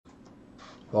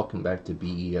Welcome back to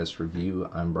BES Review.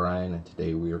 I'm Brian, and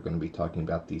today we are going to be talking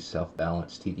about the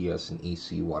self-balance TDS and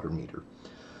EC water meter.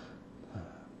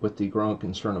 With the growing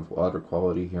concern of water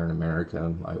quality here in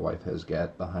America, my wife has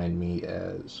got behind me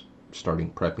as starting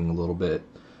prepping a little bit,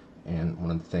 and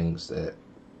one of the things that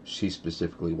she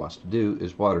specifically wants to do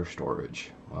is water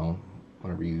storage. Well,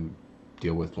 whenever you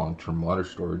deal with long-term water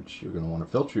storage, you're going to want to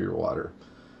filter your water.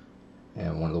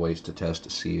 And one of the ways to test to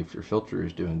see if your filter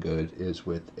is doing good is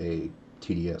with a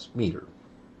TDS meter.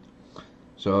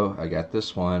 So I got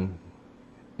this one.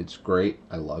 It's great.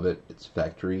 I love it. It's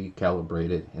factory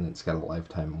calibrated and it's got a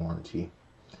lifetime warranty.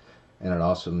 And it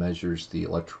also measures the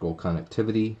electrical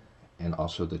conductivity and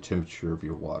also the temperature of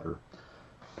your water.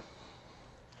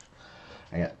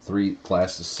 I got 3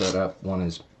 glasses set up. One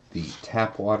is the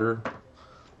tap water.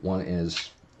 One is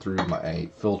through my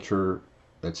filter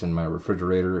that's in my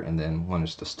refrigerator, and then one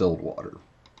is distilled water.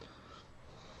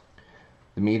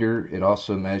 The meter, it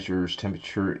also measures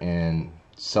temperature in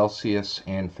Celsius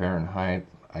and Fahrenheit.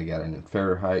 I got it in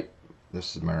Fahrenheit.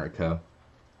 This is America,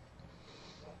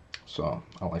 so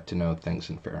I like to know things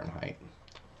in Fahrenheit.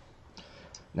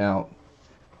 Now,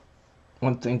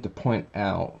 one thing to point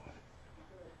out,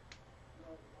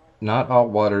 not all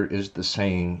water is the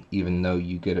same even though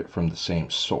you get it from the same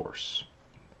source.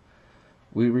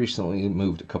 We recently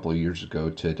moved a couple of years ago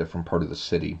to a different part of the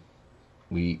city.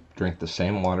 We drink the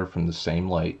same water from the same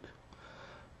lake,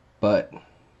 but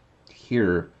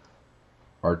here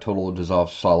our total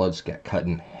dissolved solids got cut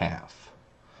in half.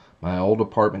 My old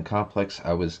apartment complex,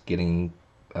 I was getting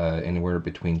anywhere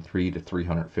between 3 to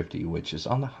 350, which is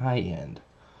on the high end.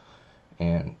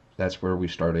 And that's where we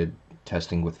started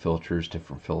testing with filters,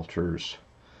 different filters.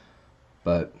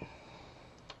 But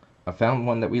I found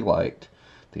one that we liked.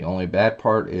 The only bad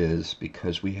part is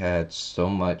because we had so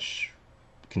much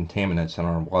contaminants in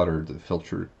our water, the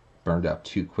filter burned out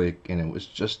too quick, and it was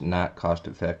just not cost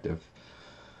effective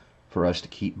for us to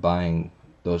keep buying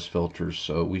those filters,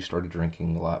 so we started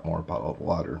drinking a lot more bottled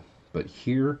water. But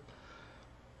here,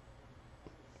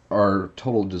 our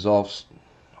total dissolves,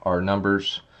 our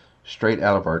numbers straight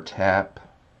out of our tap,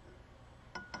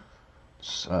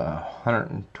 it's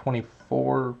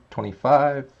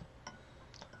 124.25.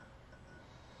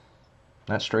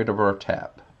 That's straight over our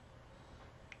tap.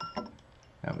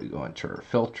 Now we go into our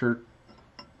filter.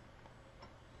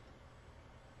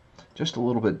 Just a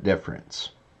little bit difference.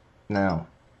 Now,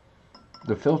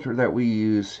 the filter that we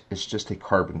use is just a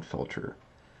carbon filter.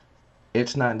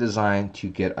 It's not designed to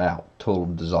get out total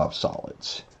dissolved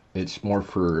solids. It's more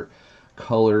for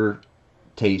color,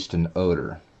 taste, and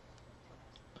odor.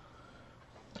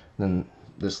 Then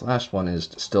this last one is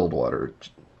distilled water,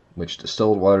 which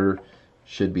distilled water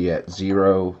should be at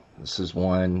 0. This is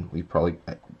 1. We probably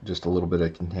just a little bit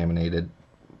of contaminated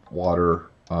water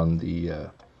on the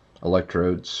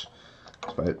electrodes.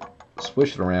 If I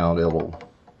swish it around, it'll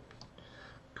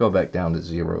go back down to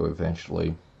 0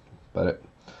 eventually. But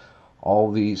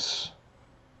all these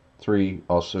 3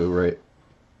 also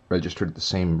registered at the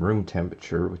same room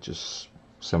temperature, which is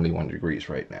 71 degrees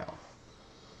right now.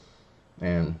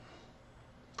 And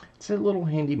it's a little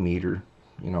handy meter.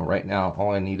 You know, right now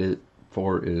all I need it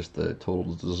for is the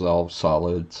total dissolved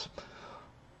solids.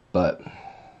 But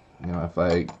you know, if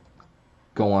I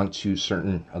go on to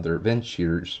certain other event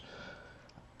shears,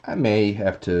 I may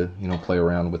have to, you know, play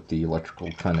around with the electrical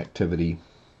connectivity.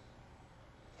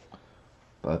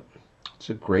 But it's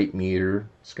a great meter.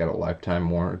 It's got a lifetime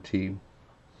warranty.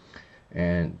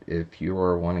 And if you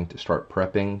are wanting to start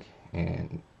prepping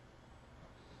and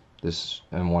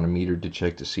want a meter to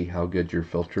check to see how good your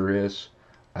filter is,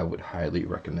 I would highly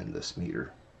recommend this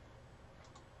meter.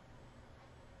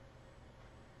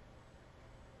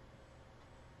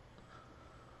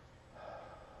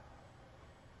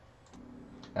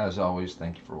 As always,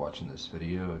 thank you for watching this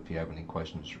video. If you have any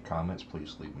questions or comments,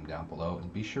 please leave them down below,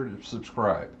 and be sure to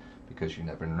subscribe because you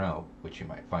never know what you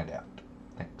might find out.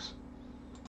 Thanks.